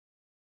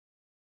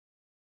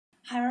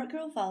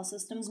Hierarchical file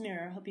systems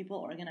mirror how people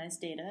organize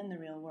data in the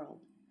real world.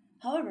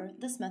 However,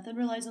 this method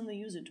relies on the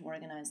user to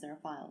organize their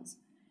files.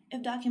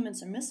 If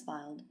documents are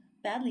misfiled,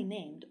 badly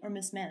named, or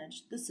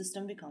mismanaged, the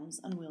system becomes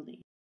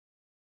unwieldy.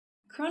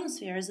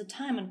 Kronosphere is a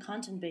time and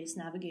content-based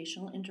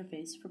navigational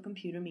interface for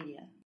computer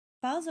media.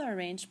 Files are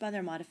arranged by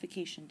their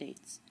modification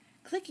dates.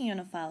 Clicking on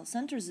a file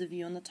centers the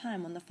view on the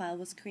time when the file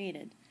was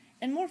created,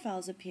 and more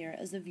files appear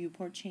as the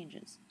viewport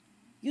changes.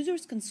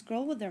 Users can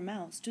scroll with their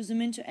mouse to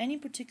zoom into any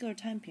particular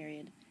time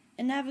period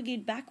and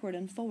navigate backward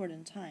and forward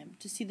in time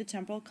to see the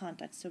temporal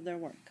context of their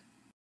work.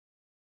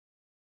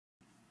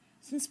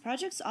 Since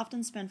projects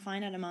often spend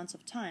finite amounts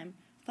of time,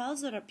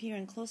 files that appear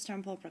in close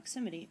temporal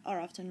proximity are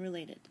often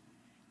related.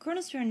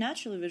 Kronosphere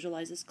naturally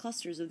visualizes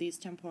clusters of these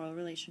temporal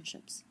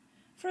relationships.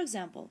 For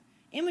example,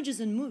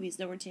 images in movies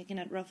that were taken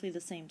at roughly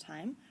the same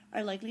time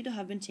are likely to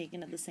have been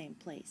taken at the same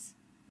place.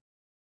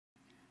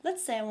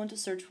 Let's say I want to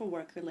search for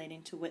work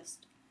relating to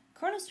whist.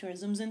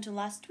 Kronosphere zooms into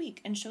last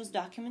week and shows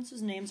documents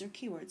whose names or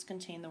keywords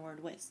contain the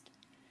word whist.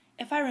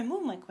 If I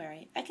remove my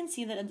query, I can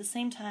see that at the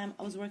same time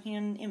I was working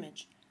on an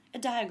image, a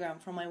diagram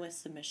for my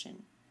whist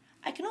submission.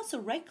 I can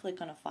also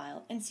right-click on a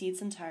file and see its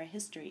entire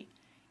history.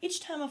 Each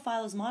time a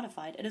file is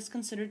modified, it is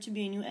considered to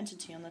be a new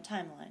entity on the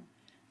timeline.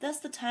 Thus,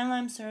 the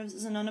timeline serves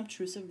as an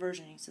unobtrusive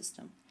versioning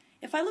system.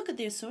 If I look at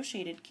the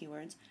associated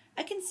keywords,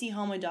 I can see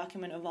how my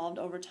document evolved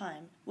over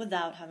time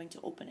without having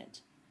to open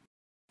it.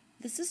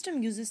 The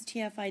system uses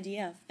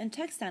TF-IDF and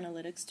text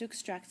analytics to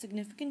extract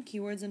significant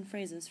keywords and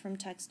phrases from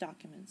text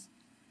documents.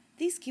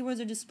 These keywords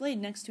are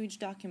displayed next to each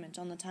document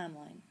on the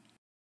timeline.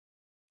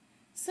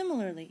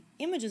 Similarly,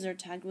 images are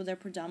tagged with their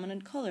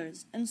predominant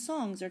colors, and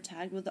songs are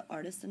tagged with the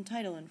artist and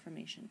title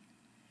information.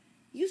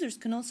 Users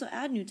can also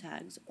add new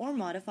tags or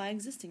modify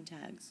existing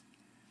tags.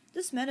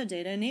 This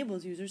metadata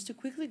enables users to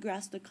quickly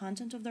grasp the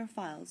content of their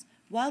files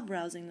while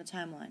browsing the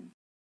timeline.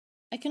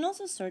 I can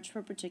also search for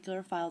a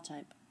particular file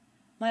type.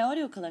 My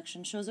audio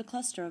collection shows a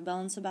cluster of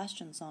Belle and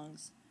Sebastian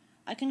songs.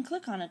 I can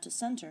click on it to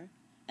center,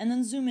 and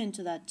then zoom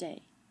into that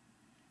day.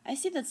 I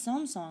see that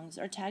some songs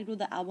are tagged with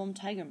the album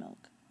Tiger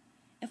Milk.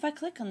 If I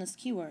click on this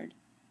keyword,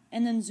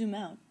 and then zoom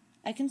out,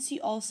 I can see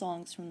all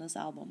songs from this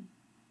album.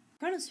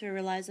 Kronosphere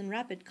relies on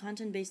rapid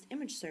content-based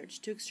image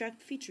search to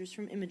extract features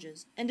from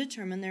images and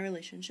determine their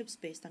relationships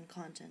based on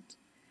content.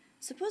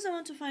 Suppose I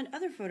want to find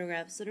other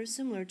photographs that are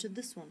similar to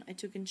this one I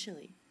took in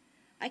Chile.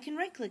 I can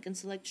right-click and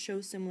select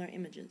Show Similar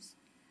Images.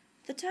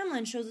 The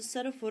timeline shows a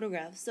set of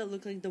photographs that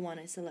look like the one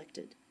I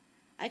selected.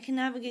 I can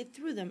navigate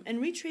through them and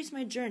retrace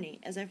my journey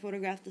as I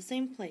photograph the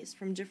same place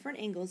from different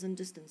angles and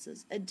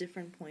distances at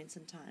different points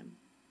in time.